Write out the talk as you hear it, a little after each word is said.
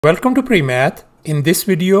Welcome to PreMath. In this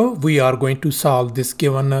video, we are going to solve this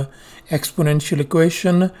given exponential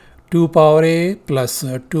equation 2 power a plus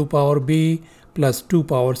 2 power b plus 2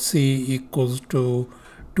 power c equals to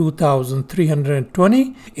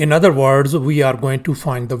 2320. In other words, we are going to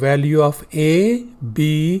find the value of a,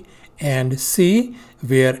 b, and c,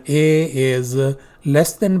 where a is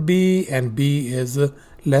less than b and b is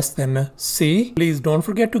less than c. Please don't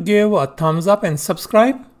forget to give a thumbs up and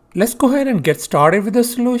subscribe. Let's go ahead and get started with the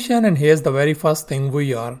solution, and here's the very first thing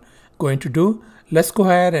we are going to do. Let's go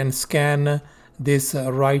ahead and scan this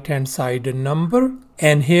right hand side number,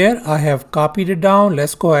 and here I have copied it down.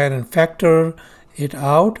 Let's go ahead and factor it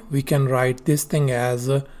out. We can write this thing as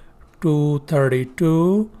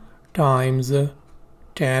 232 times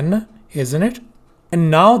 10, isn't it?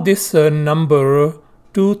 And now this number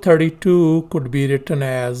 232 could be written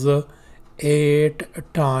as 8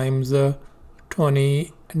 times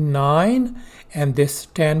 29, and this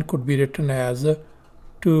 10 could be written as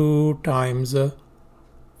 2 times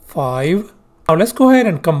 5. Now let's go ahead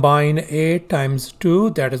and combine 8 times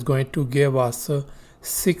 2, that is going to give us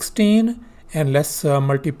 16, and let's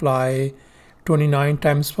multiply 29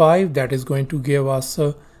 times 5, that is going to give us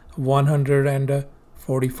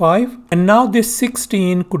 145. And now this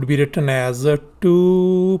 16 could be written as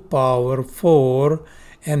 2 power 4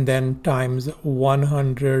 and then times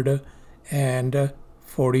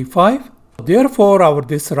 145. Therefore,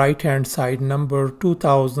 this right hand side number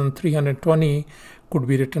 2320 could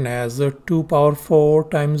be written as 2 power 4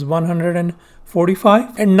 times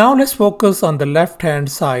 145. And now let's focus on the left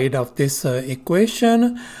hand side of this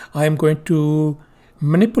equation. I am going to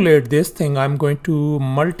manipulate this thing. I'm going to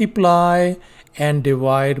multiply and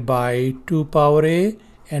divide by 2 power a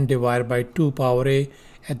and divide by 2 power a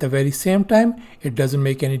at the very same time. It doesn't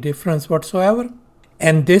make any difference whatsoever.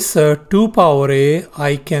 And this 2 power a,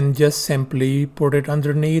 I can just simply put it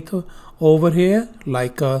underneath over here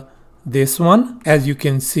like this one, as you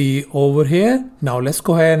can see over here. Now let's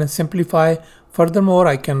go ahead and simplify. Furthermore,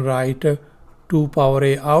 I can write 2 power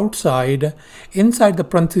a outside. Inside the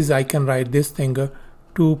parentheses, I can write this thing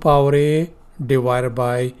 2 power a divided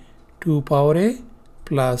by 2 power a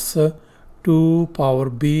plus 2 power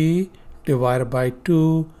b divided by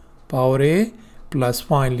 2 power a plus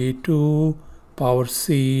finally 2 power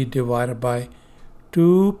c divided by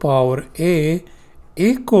 2 power a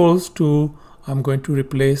equals to, I'm going to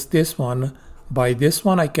replace this one by this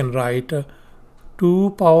one. I can write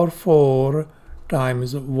 2 power 4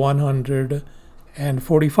 times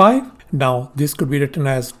 145. Now this could be written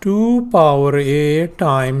as 2 power a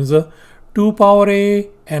times 2 power a,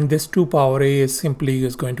 and this 2 power a is simply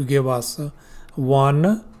going to give us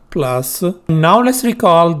 1 plus. Now let's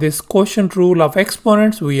recall this quotient rule of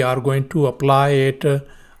exponents. We are going to apply it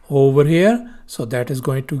over here. So that is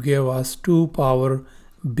going to give us 2 power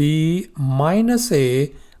b minus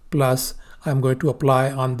a plus, I'm going to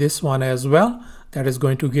apply on this one as well. That is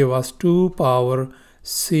going to give us 2 power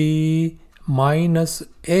c minus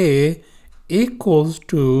a equals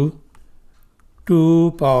to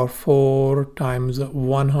 2 power 4 times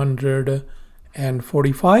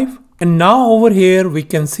 145. And now over here we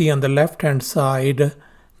can see on the left hand side,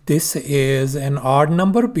 this is an odd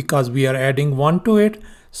number because we are adding 1 to it.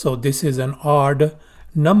 So this is an odd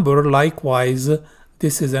number. Likewise,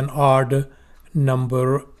 this is an odd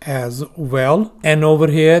number as well. And over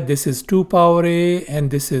here, this is 2 power a and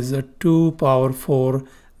this is a 2 power 4.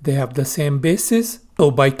 They have the same basis. So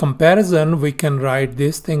by comparison, we can write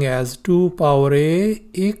this thing as 2 power a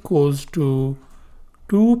equals to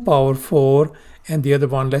 2 power 4. And the other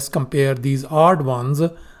one, let's compare these odd ones.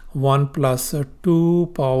 1 plus 2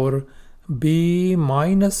 power b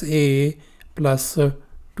minus a plus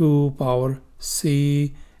 2 power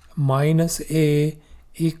c minus a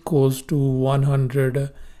equals to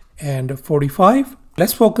 145.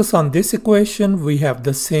 Let's focus on this equation. We have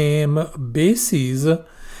the same bases,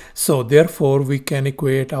 so therefore we can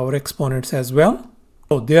equate our exponents as well.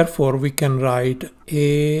 So therefore we can write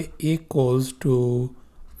a equals to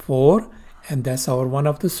 4, and that's our one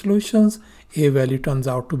of the solutions. A value turns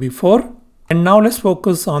out to be 4. And now let's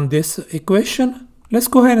focus on this equation. Let's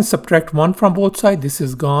go ahead and subtract 1 from both sides. This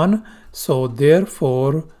is gone. So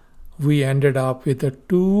therefore we ended up with a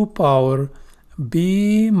 2 power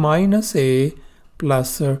b minus a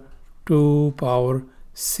plus 2 power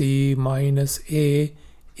c minus a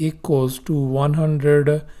equals to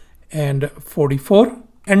 144.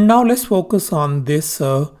 And now let's focus on this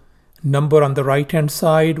number on the right hand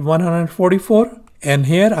side, 144. And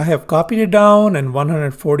here I have copied it down, and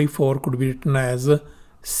 144 could be written as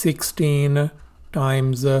 16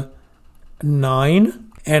 times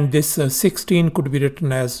 9, and this 16 could be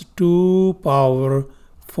written as 2 power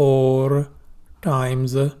 4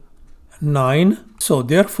 times 9. So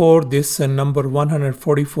therefore this number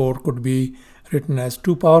 144 could be written as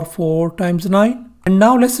 2 power 4 times 9. And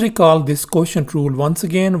now let's recall this quotient rule. Once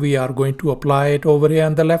again, we are going to apply it over here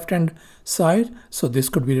on the left hand side. So this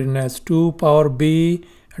could be written as 2 power b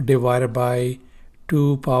divided by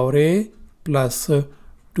 2 power a plus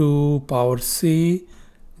 2 power c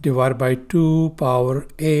divided by 2 power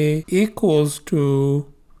a equals to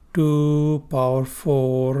 2 power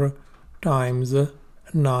 4 times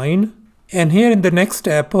 9. And here in the next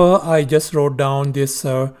step, I just wrote down this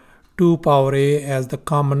 2 power a as the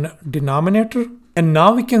common denominator. And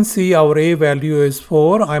now we can see our a value is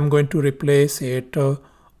 4. I'm going to replace it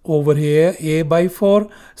over here, a by 4.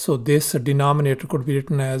 So this denominator could be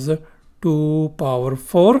written as 2 power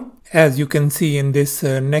 4. As you can see in this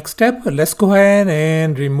next step, let's go ahead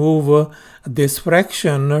and remove this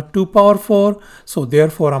fraction 2 power 4. So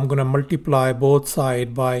therefore I'm going to multiply both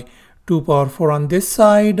sides by 2 power 4 on this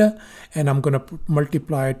side, and I'm going to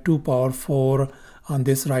multiply 2 power 4 on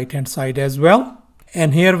this right hand side as well.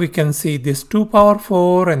 And here we can see this 2 power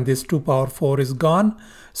 4 and this 2 power 4 is gone.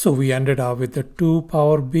 So we ended up with the 2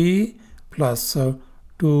 power b plus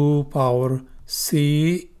 2 power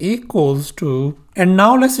c equals to, and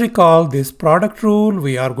now let's recall this product rule.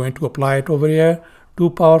 We are going to apply it over here.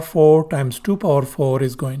 2 power 4 times 2 power 4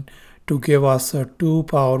 is going to give us a 2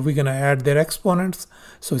 power, we're going to add their exponents.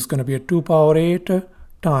 So it's going to be a 2 power 8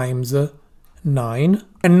 times 9.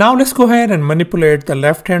 And now let's go ahead and manipulate the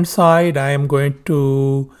left hand side. I am going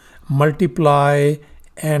to multiply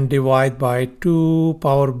and divide by 2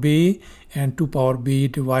 power b and 2 power b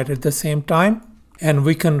divided at the same time. And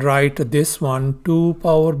we can write this one 2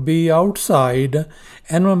 power b outside,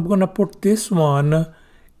 and I'm going to put this one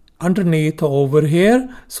underneath over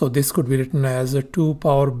here. So this could be written as 2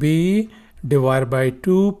 power b divided by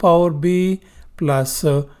 2 power b plus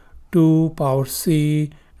 2 power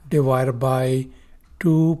c divided by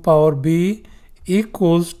 2 power b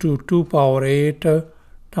equals to 2 power 8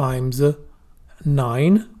 times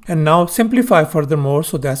 9. And now simplify furthermore.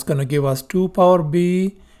 So that's going to give us 2 power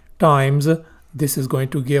b times, this is going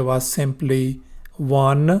to give us simply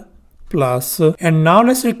 1 plus. And now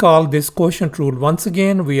let's recall this quotient rule. Once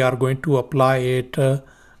again, we are going to apply it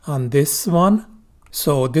on this one.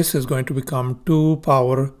 So this is going to become 2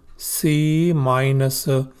 power c minus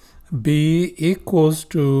b equals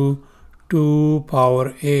to 2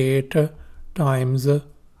 power 8 times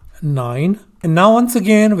 9. And now once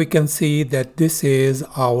again we can see that this is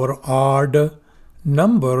our odd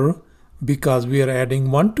number because we are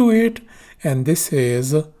adding 1 to it, and this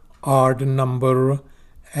is odd number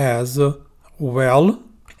as well.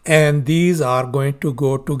 And these are going to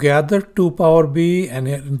go together, 2 power b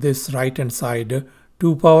and this right hand side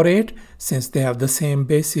 2 power 8, since they have the same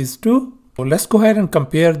basis too. So let's go ahead and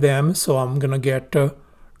compare them. So I'm gonna get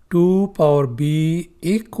 2 power b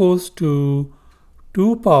equals to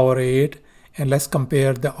 2 power 8, and let's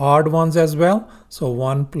compare the odd ones as well. So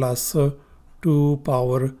 1 plus 2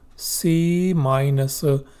 power c minus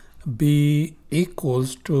b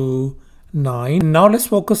equals to 9. Now let's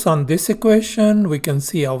focus on this equation. We can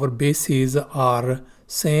see our bases are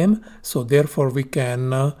same, so therefore we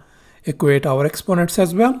can equate our exponents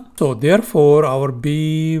as well. So therefore our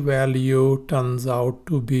b value turns out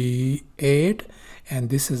to be 8, and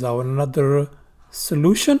this is our another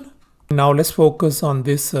solution. Now let's focus on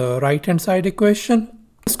this right hand side equation.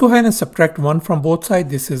 Let's go ahead and subtract 1 from both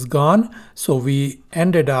sides. This is gone, so we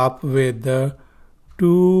ended up with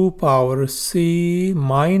 2 power c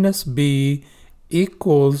minus b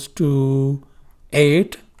equals to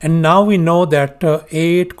 8. And now we know that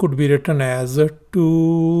 8 could be written as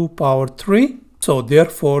 2 power 3. So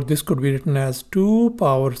therefore this could be written as 2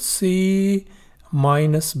 power c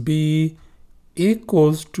minus b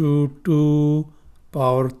equals to 2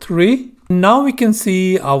 power 3. Now we can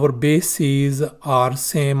see our bases are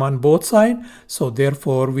same on both sides. So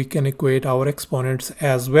therefore we can equate our exponents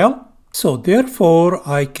as well. So therefore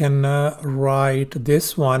I can write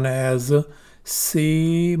this one as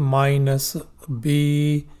c minus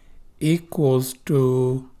b equals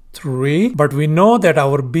to 3. But we know that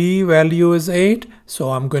our b value is 8.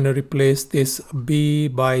 So I'm going to replace this b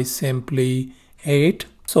by simply 8.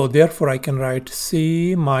 So therefore I can write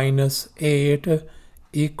c minus 8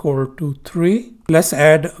 equal to 3. Let's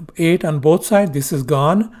add 8 on both sides. This is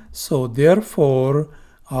gone. So therefore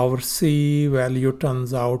our c value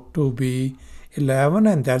turns out to be 11,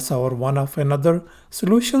 and that's our one of another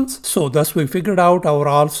solutions. So thus we figured out our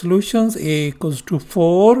all solutions. A equals to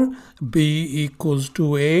 4, b equals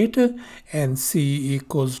to 8, and c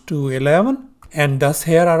equals to 11. And thus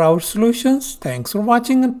here are our solutions. Thanks for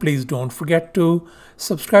watching, and please don't forget to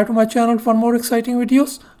subscribe to my channel for more exciting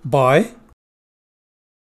videos. Bye.